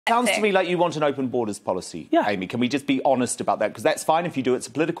Sounds to me like you want an open borders policy, Amy. Can we just be honest about that? Because that's fine if you do, it's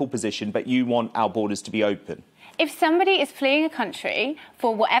a political position, but you want our borders to be open. If somebody is fleeing a country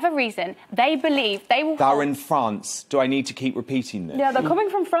for whatever reason, they believe they will... They're in France. Do I need to keep repeating this? Yeah, they're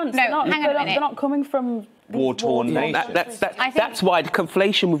coming from France. No, hang on a minute. They're not coming from... war-torn nation. That's why the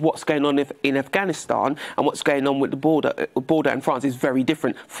conflation with what's going on in Afghanistan and what's going on with the border and France is very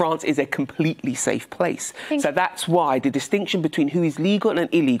different. France is a completely safe place. So that's why the distinction between who is legal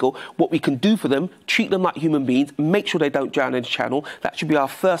and illegal, what we can do for them, treat them like human beings, make sure they don't drown in the channel. That should be our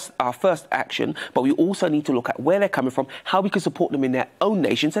first action. But we also need to look at where they're coming from, how we can support them in their own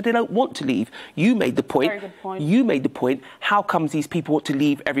nation so they don't want to leave. You made the point. Very good point. You made the point. How comes these people want to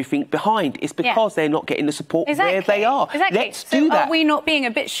leave everything behind? It's because they're not getting the support where they are. Let's do that. Are we not being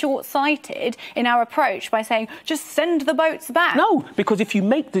a bit short-sighted in our approach by saying just send the boats back? No, because if you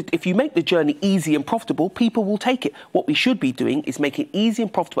make the journey easy and profitable, people will take it. What we should be doing is make it easy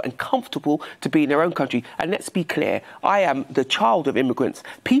and profitable and comfortable to be in their own country. And let's be clear, I am the child of immigrants.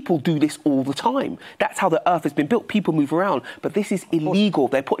 People do this all the time. That's how the earth has been built. People move around, but this is illegal.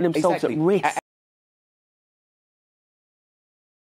 They're putting themselves at risk.